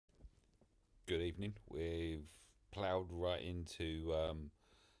good evening. We've ploughed right into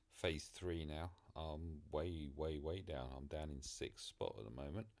phase three now. I'm way down. I'm down in sixth spot at the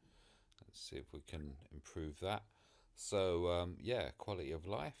moment. Let's see if we can improve that. So, yeah, quality of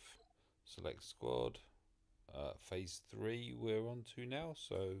life, select squad, phase three we're on to now.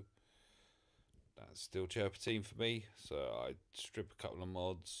 So, that's still Chirpatine for me. So, I strip a couple of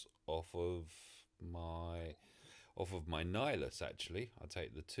mods off of my Nihilus actually. I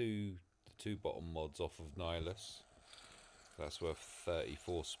take the two bottom mods off of Nihilus. That's worth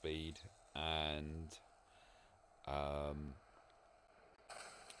 34 speed and um,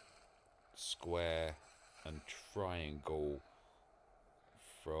 square and triangle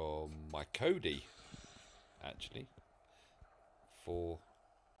from my Cody actually for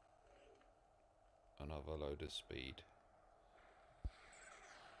another load of speed.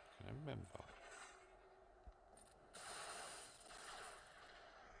 Can I remember?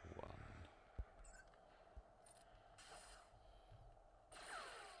 One.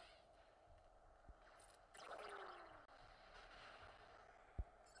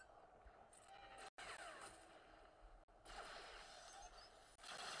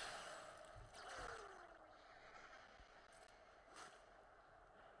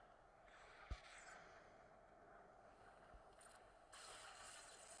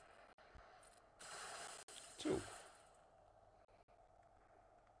 Two.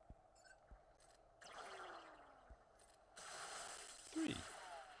 Three.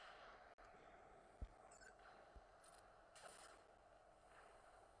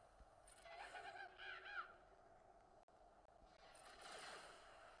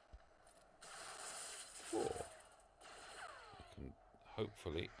 Four. I can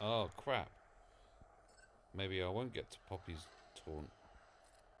hopefully. Oh crap. Maybe I won't get to Poppy's taunt.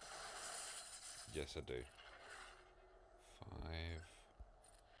 Yes, I do. 5,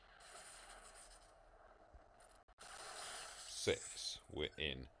 6. We're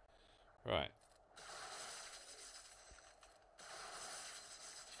in. Right.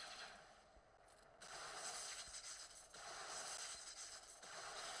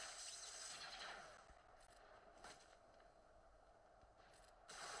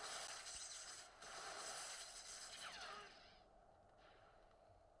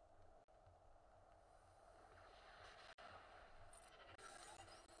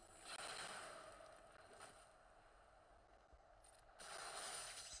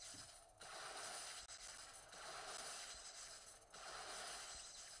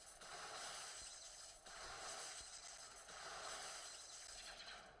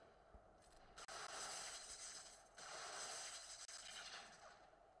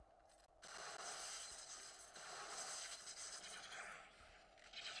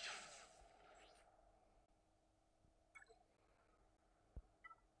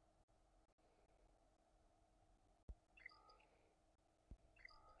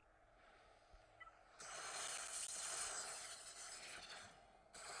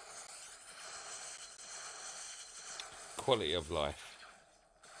 Quality of life.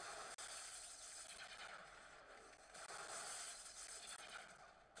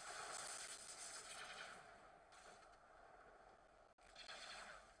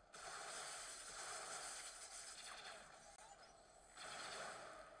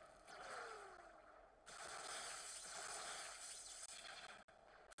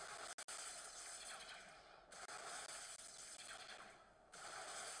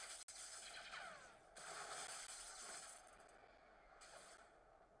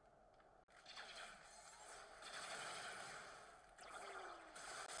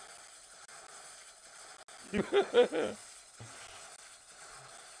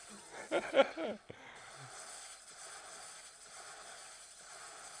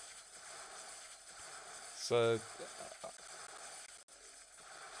 So,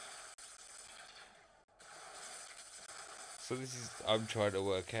 this is, I'm trying to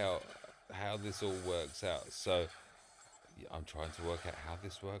work out how this all works out. So, I'm trying to work out how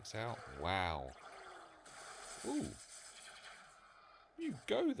this works out. Wow. Ooh. You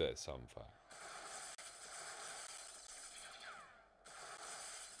go there, Sunfire.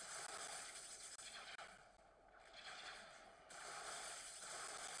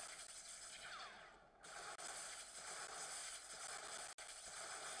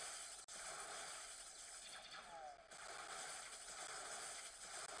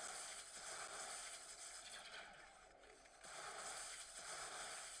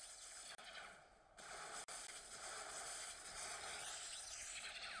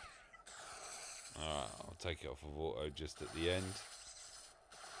 Alright, I'll take it off of auto just at the end.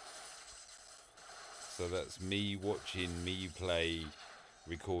 So that's me watching me play,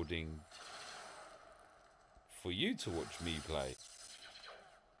 recording for you to watch me play.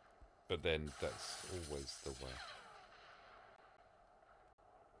 But then that's always the way.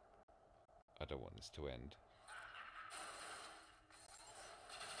 I don't want this to end.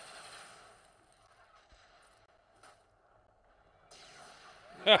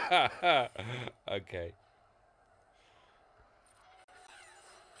 Okay.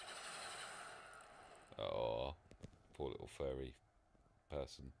 Oh, poor little furry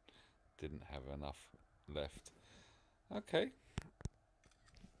person didn't have enough left. Okay.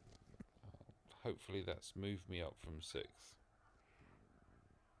 Hopefully that's moved me up from 6.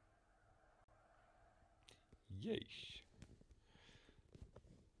 Yeesh.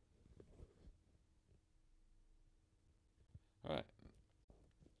 Alright.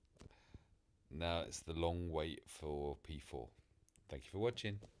 Now it's the long wait for P4. Thank you for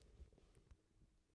watching.